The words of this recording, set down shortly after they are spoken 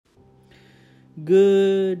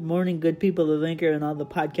Good morning, good people of Anchor and all the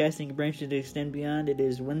podcasting branches that extend beyond. It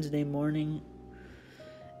is Wednesday morning,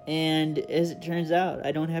 and as it turns out,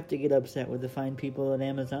 I don't have to get upset with the fine people at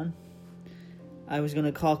Amazon. I was going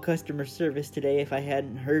to call customer service today if I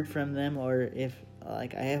hadn't heard from them, or if, I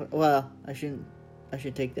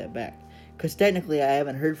should take that back. Because technically I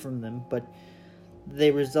haven't heard from them, but they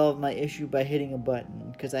resolved my issue by hitting a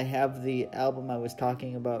button, because I have the album I was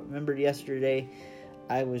talking about. Remember yesterday,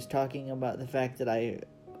 I was talking about the fact that I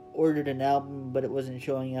ordered an album, but it wasn't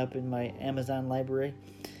showing up in my Amazon library.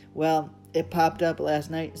 Well, it popped up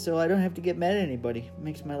last night, so I don't have to get mad at anybody. It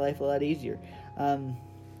makes my life a lot easier.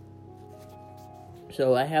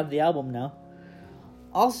 So I have the album now.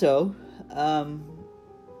 Also, I'm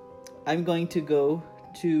going to go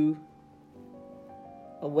to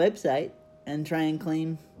a website and try and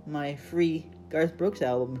claim my free Garth Brooks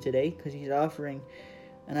album today, because he's offering,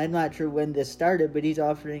 and I'm not sure when this started, but he's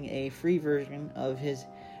offering a free version of his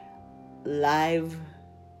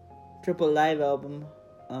triple live album,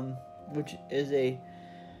 which is a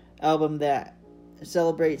album that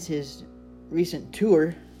celebrates his recent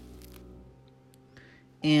tour,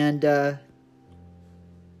 and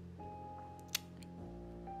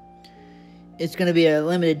it's going to be a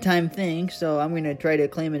limited time thing, so I'm going to try to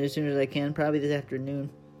claim it as soon as I can, probably this afternoon,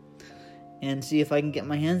 and see if I can get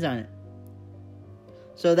my hands on it.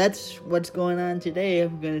 So that's what's going on today.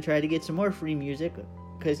 I'm going to try to get some more free music,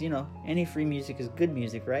 because, any free music is good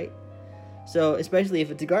music, right? So, especially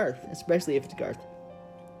if it's Garth.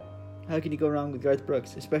 How can you go wrong with Garth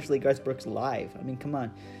Brooks? Especially Garth Brooks live. I mean, come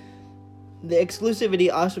on. The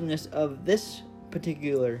exclusivity, awesomeness of this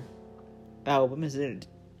particular album is that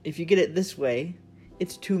if you get it this way,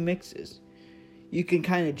 it's two mixes. You can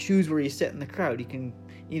kind of choose where you sit in the crowd. You can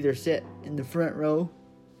either sit in the front row,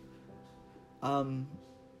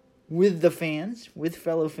 with the fans, with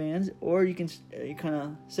fellow fans, or you kind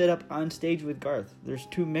of sit up on stage with Garth. There's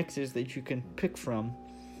two mixes that you can pick from,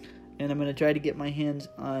 and I'm going to try to get my hands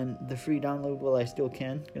on the free download while I still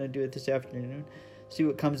can. I'm going to do it this afternoon, see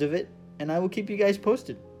what comes of it, and I will keep you guys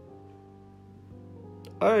posted.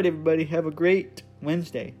 Alright, everybody, have a great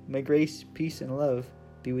Wednesday. May grace, peace, and love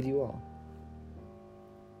be with you all.